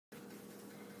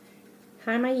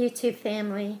Hi, my YouTube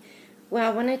family.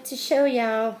 Well, I wanted to show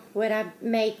y'all what I'm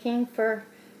making for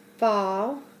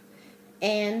fall,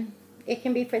 and it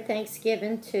can be for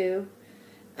Thanksgiving too.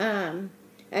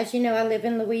 As you know, I live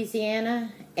in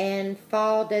Louisiana, and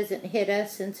fall doesn't hit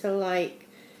us until like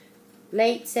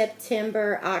late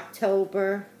September,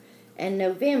 October, and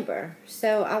November.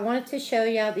 So I wanted to show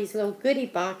y'all these little goodie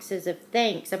boxes of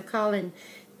thanks. I'm calling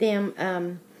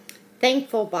them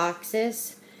thankful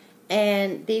boxes.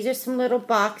 And these are some little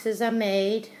boxes I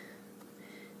made.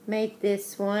 Made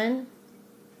this one.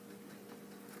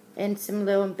 And some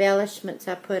little embellishments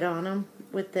I put on them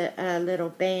with the little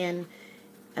band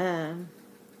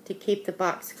to keep the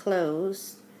box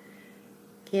closed.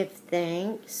 Give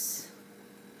thanks.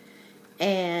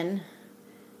 And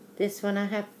this one I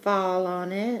have fall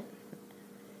on it.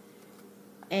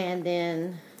 And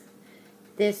then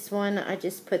this one I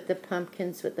just put the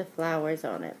pumpkins with the flowers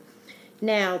on it.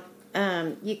 Now,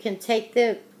 you can take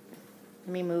the, let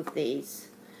me move these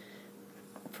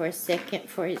for a second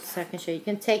so I can show you. You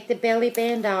can take the belly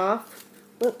band off.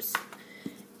 Whoops.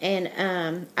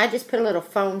 And I just put a little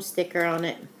foam sticker on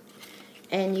it.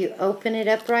 And you open it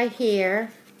up right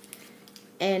here.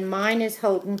 And mine is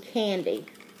holding candy,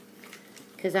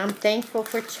 because I'm thankful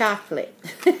for chocolate.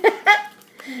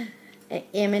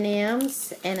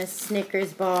 M&M's and a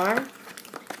Snickers bar.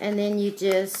 And then you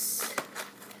just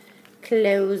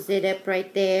close it up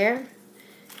right there.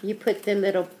 You put the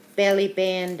little belly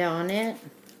band on it,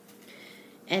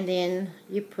 and then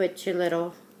you put your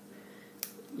little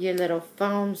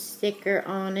foam sticker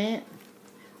on it,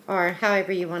 or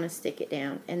however you want to stick it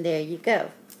down, and there you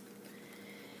go.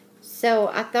 So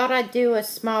I thought I'd do a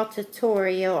small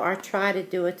tutorial, or try to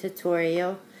do a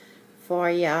tutorial for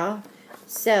y'all.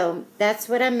 So that's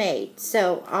what I made.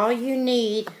 So all you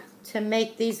need to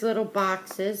make these little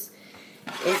boxes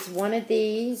is one of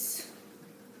these,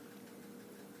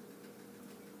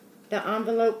 the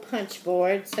envelope punch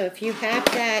board. So if you have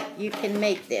that, you can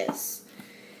make this.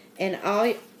 And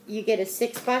you get a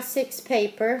 6x6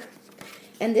 paper,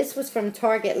 and this was from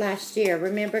Target last year.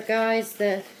 Remember, guys,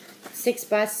 the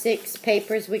 6x6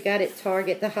 papers we got at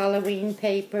Target, the Halloween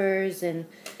papers, and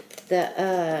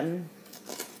the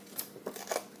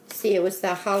see, it was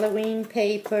the Halloween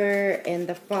paper and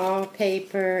the fall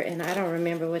paper, and I don't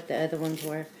remember what the other ones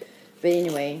were. But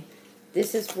anyway,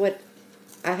 this is what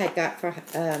I had got for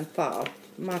fall.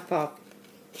 My fall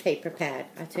paper pad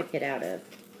I took it out of.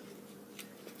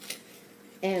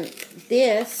 And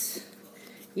this,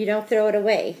 you don't throw it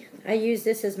away. I use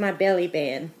this as my belly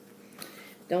band.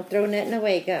 Don't throw nothing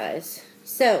away, guys.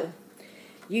 So,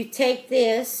 you take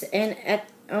this, and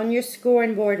on your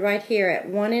scoring board right here at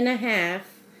 1.5,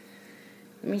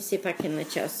 let me see if I can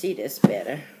let y'all see this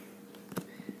better.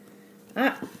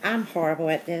 I'm horrible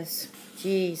at this.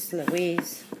 Jeez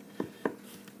Louise.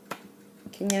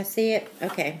 Can y'all see it?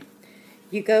 Okay.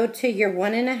 You go to your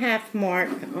 1.5 mark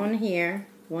on here.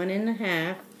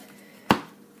 1.5.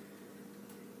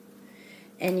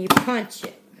 And you punch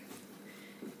it.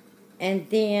 And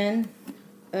then,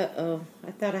 uh-oh, I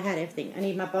thought I had everything. I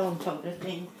need my bone folder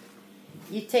thing.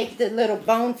 You take the little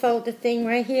bone folder thing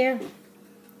right here,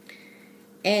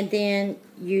 and then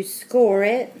you score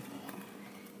it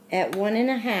at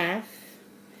 1.5.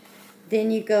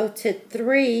 Then you go to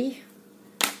 3,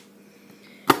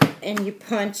 and you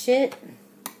punch it.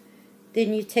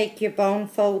 Then you take your bone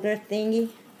folder thingy,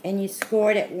 and you score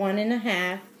it at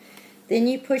 1.5. Then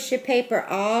you push your paper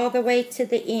all the way to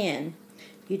the end.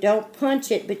 You don't punch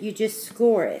it, but you just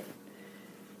score it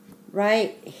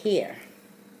right here,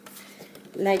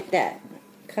 like that.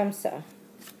 Come so.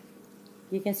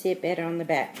 You can see it better on the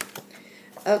back.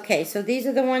 Okay, so these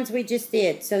are the ones we just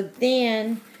did. So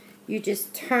then you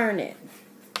just turn it.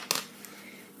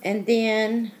 And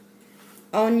then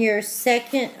on your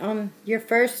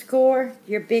first score,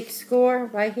 your big score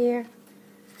right here,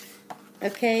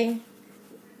 okay,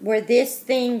 where this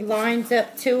thing lines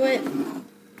up to it,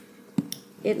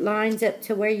 it lines up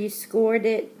to where you scored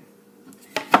it.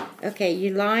 Okay,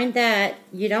 you line that.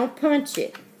 You don't punch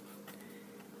it.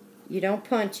 You don't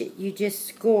punch it. You just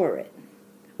score it.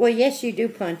 Well, yes, you do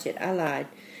punch it. I lied.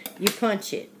 You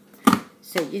punch it.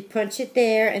 So you punch it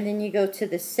there, and then you go to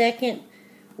the second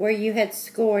where you had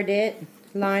scored it.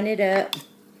 Line it up.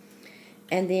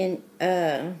 And then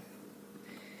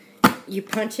you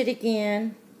punch it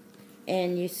again,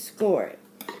 and you score it.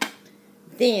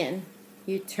 Then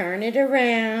you turn it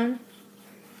around.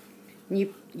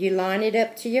 You line it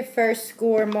up to your first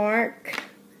score mark.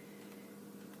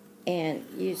 And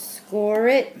you score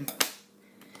it,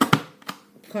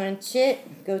 punch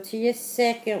it, go to your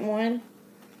second one,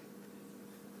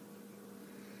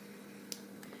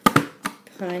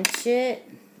 punch it,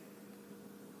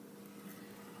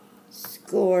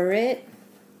 score it,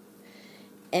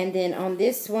 and then on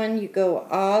this one you go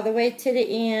all the way to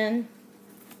the end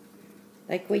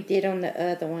like we did on the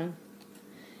other one,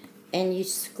 and you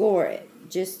score it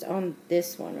just on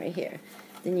this one right here.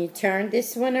 Then you turn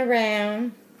this one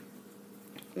around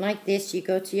like this. You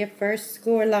go to your first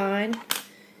score line,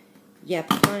 you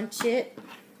punch it,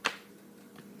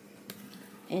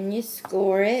 and you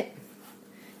score it.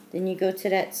 Then you go to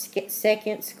that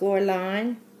second score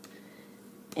line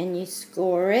and you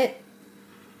score it.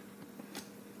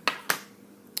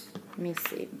 Let me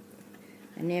see.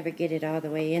 I never get it all the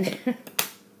way in.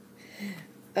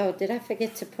 Oh, did I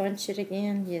forget to punch it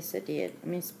again? Yes, I did. Let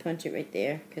me just punch it right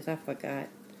there because I forgot.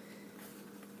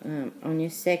 On your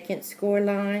second score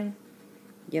line,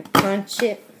 you punch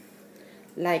it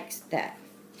like that.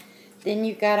 Then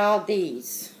you got all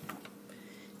these.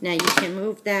 Now you can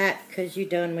move that because you're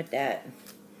done with that.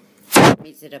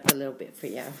 Raise it up a little bit for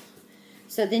y'all.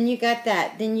 So then you got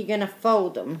that. Then you're going to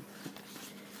fold them.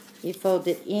 You fold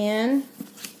it in.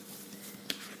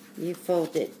 You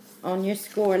fold it on your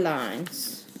score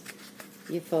lines.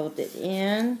 You fold it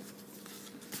in.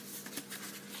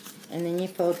 And then you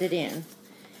fold it in.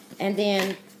 And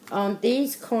then on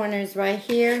these corners right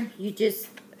here, you just,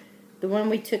 the one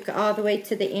we took all the way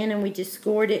to the end and we just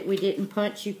scored it, we didn't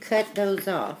punch, you cut those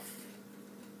off.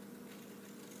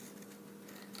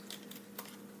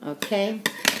 Okay?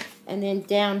 And then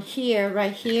down here,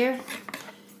 right here,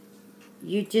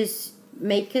 you just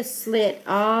make a slit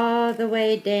all the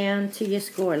way down to your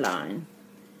score line.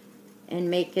 And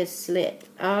make a slit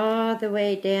all the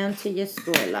way down to your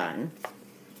score line.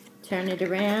 Turn it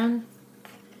around.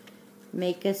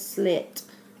 Make a slit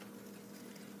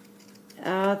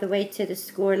all the way to the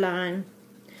score line.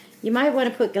 You might want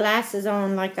to put glasses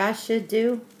on like I should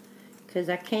do, because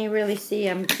I can't really see.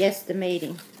 I'm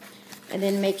guesstimating. And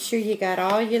then make sure you got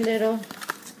all your little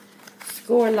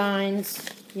score lines,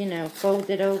 you know,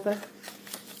 folded over.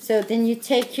 So then you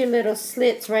take your little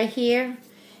slits right here.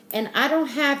 And I don't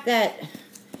have that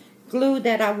glue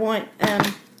that I want.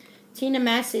 Tina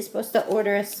Massey is supposed to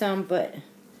order us some, but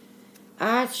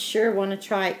I sure want to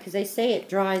try it because they say it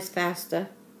dries faster.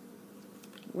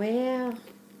 Well,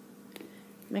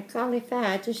 Macaulay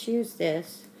I just used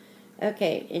this.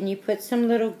 Okay, and you put some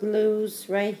little glues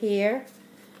right here.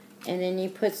 And then you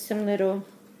put some little,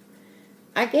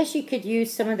 I guess you could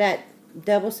use some of that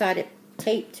double-sided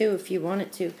tape too if you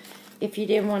wanted to. If you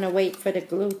didn't want to wait for the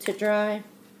glue to dry.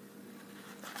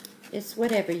 It's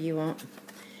whatever you want.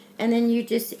 And then you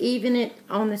just even it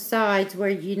on the sides where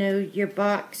you know your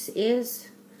box is.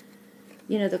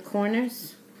 You know, the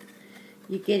corners.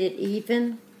 You get it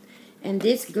even. And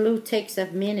this glue takes a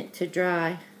minute to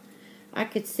dry. I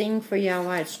could sing for y'all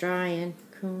while it's drying.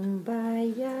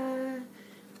 Kumbaya,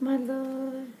 my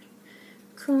Lord.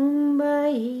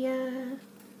 Kumbaya.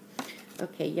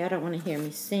 Okay, y'all don't want to hear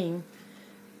me sing.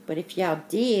 But if y'all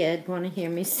did want to hear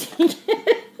me sing...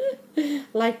 I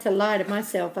like to lie to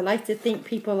myself. I like to think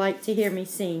people like to hear me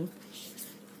sing.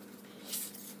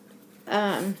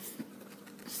 Oh,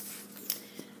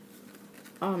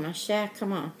 my shack,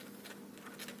 come on.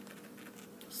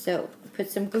 So, put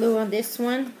some glue on this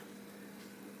one.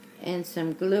 And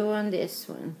some glue on this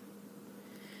one.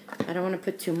 I don't want to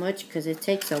put too much because it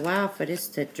takes a while for this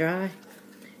to dry.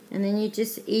 And then you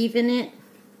just even it.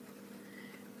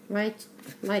 Right,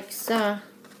 like so.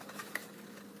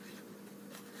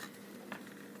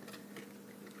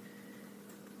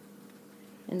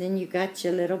 And then you got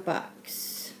your little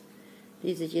box.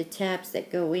 These are your tabs that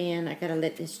go in. I gotta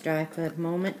let this dry for a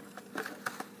moment.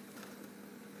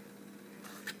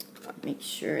 Make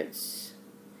sure it's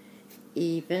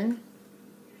even.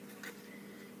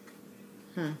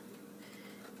 Huh.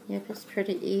 Yep, it's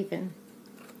pretty even.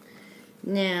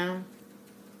 Now,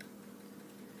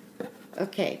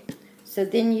 okay. So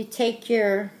then you take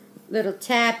your little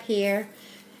tab here,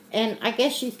 and I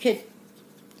guess you could,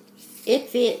 it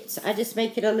fits. I just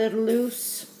make it a little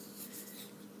loose.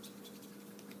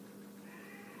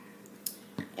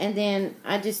 And then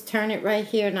I just turn it right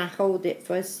here and I hold it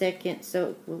for a second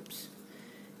so, whoops,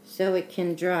 so it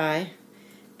can dry.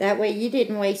 That way you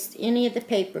didn't waste any of the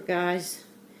paper, guys.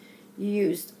 You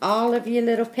used all of your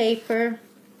little paper.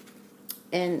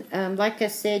 And like I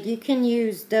said, you can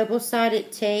use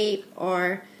double-sided tape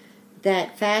or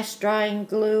that fast-drying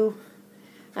glue.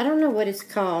 I don't know what it's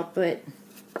called, but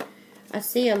I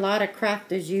see a lot of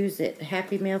crafters use it.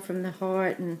 Happy Mail from the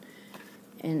Heart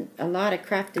and a lot of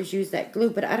crafters use that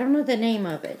glue, but I don't know the name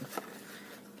of it.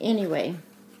 Anyway,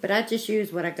 but I just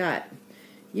use what I got.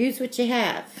 Use what you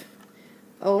have.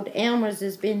 Old Elmer's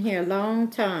has been here a long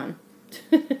time.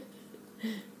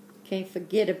 can't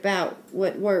forget about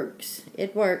what works.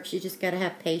 It works. You just got to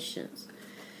have patience.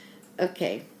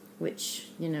 Okay, which,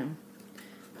 you know,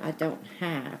 I don't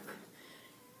have.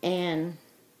 And,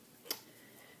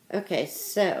 okay,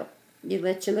 so you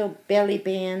let your little belly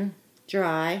band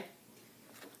dry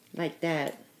like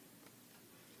that.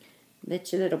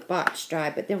 Let your little box dry.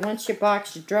 But then once your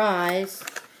box dries,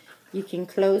 you can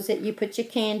close it. You put your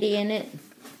candy in it.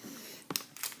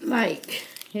 Like,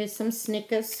 here's some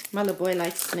Snickers. My little boy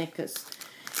likes Snickers.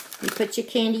 You put your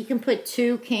candy. You can put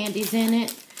 2 candies in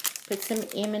it. Put some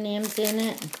M&Ms in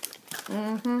it.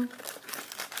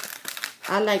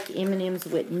 I like M&Ms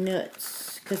with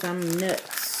nuts because I'm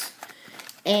nuts.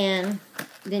 And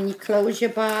then you close your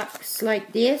box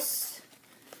like this.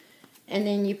 And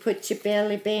then you put your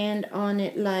belly band on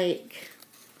it like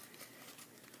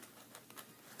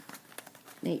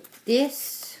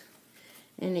this.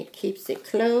 And it keeps it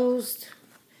closed.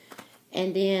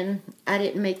 And then I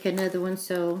didn't make another one,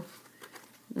 so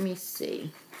let me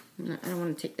see. No, I don't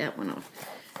want to take that one off.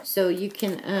 So you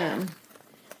can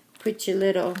put your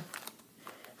little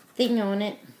thing on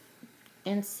it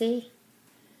and see.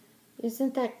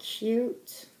 Isn't that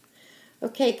cute?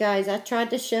 Okay, guys, I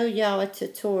tried to show y'all a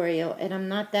tutorial, and I'm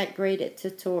not that great at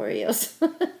tutorials.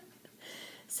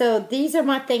 So these are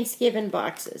my Thanksgiving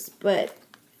boxes, but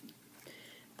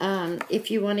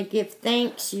if you want to give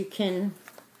thanks, you can,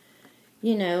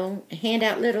 you know, hand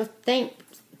out little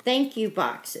thank you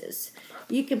boxes.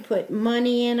 You can put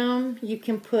money in them. You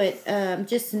can put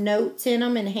just notes in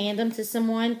them and hand them to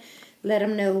someone. Let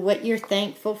them know what you're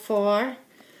thankful for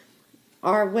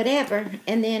or whatever.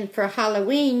 And then for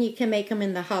Halloween, you can make them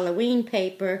in the Halloween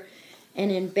paper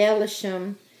and embellish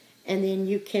them. And then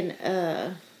you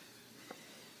can,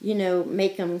 you know,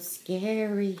 make them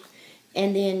scary.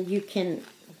 And then you can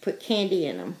put candy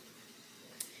in them.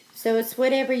 So it's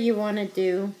whatever you want to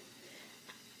do.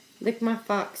 Look at my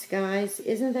fox, guys.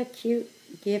 Isn't that cute?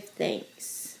 Give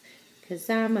thanks. 'Cause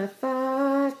I'm a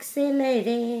foxy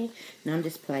lady. No, I'm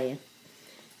just playing.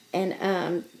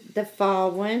 And the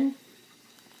fall one.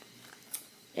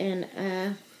 And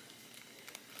I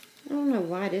don't know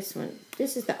why this one.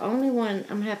 This is the only one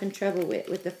I'm having trouble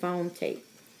with the foam tape.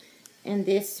 And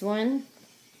this one.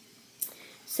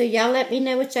 So y'all let me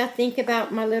know what y'all think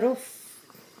about my little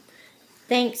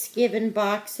Thanksgiving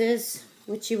boxes.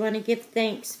 What you want to give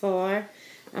thanks for.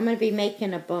 I'm going to be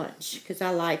making a bunch because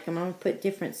I like them. I'm going to put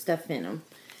different stuff in them.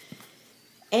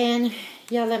 And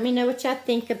y'all let me know what y'all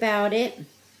think about it.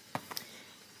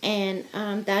 And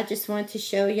I just wanted to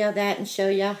show y'all that and show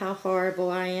y'all how horrible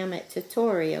I am at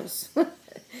tutorials.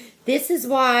 This is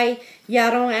why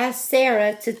y'all don't ask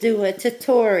Sarah to do a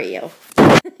tutorial.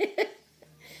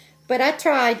 But I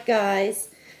tried, guys.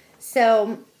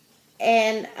 So,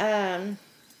 and,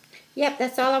 yep,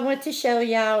 that's all I want to show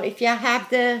y'all. If y'all have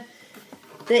the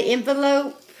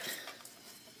envelope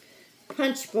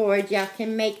punch board, y'all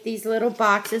can make these little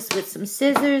boxes with some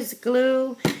scissors,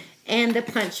 glue, and the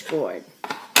punch board.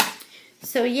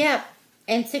 So, yep,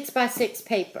 and 6x6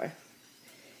 paper.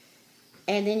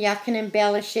 And then y'all can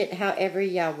embellish it however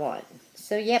y'all want.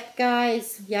 So, yep,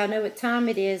 guys, y'all know what time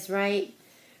it is, right?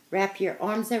 Wrap your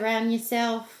arms around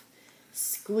yourself.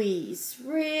 Squeeze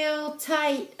real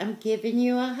tight. I'm giving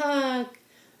you a hug.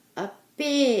 A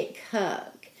big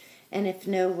hug. And if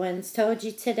no one's told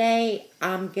you today,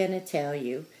 I'm going to tell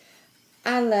you.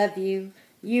 I love you.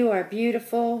 You are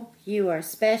beautiful. You are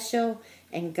special.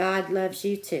 And God loves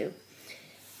you too.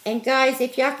 And guys,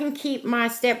 if y'all can keep my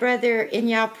stepbrother in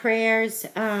y'all prayers,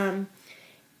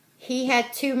 he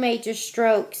had 2 major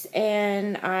strokes,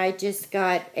 and I just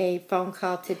got a phone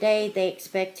call today. They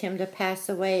expect him to pass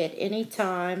away at any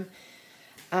time.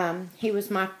 He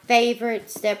was my favorite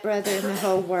stepbrother in the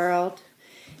whole world.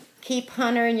 Keep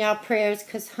Hunter in y'all prayers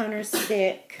because Hunter's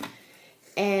sick.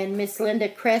 And Miss Linda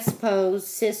Crespo's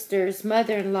sister's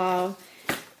mother-in-law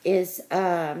is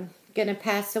going to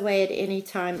pass away at any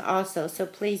time also. So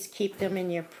please keep them in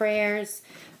your prayers.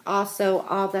 Also,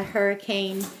 all the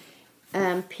hurricane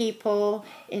people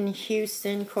in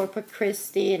Houston, Corpus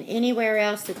Christi, and anywhere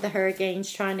else that the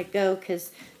hurricane's trying to go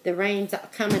because the rain's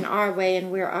coming our way and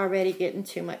we're already getting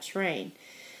too much rain.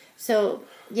 So,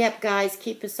 yep, guys,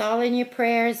 keep us all in your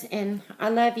prayers, and I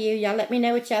love you. Y'all let me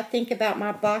know what y'all think about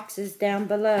my boxes down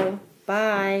below.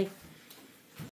 Bye.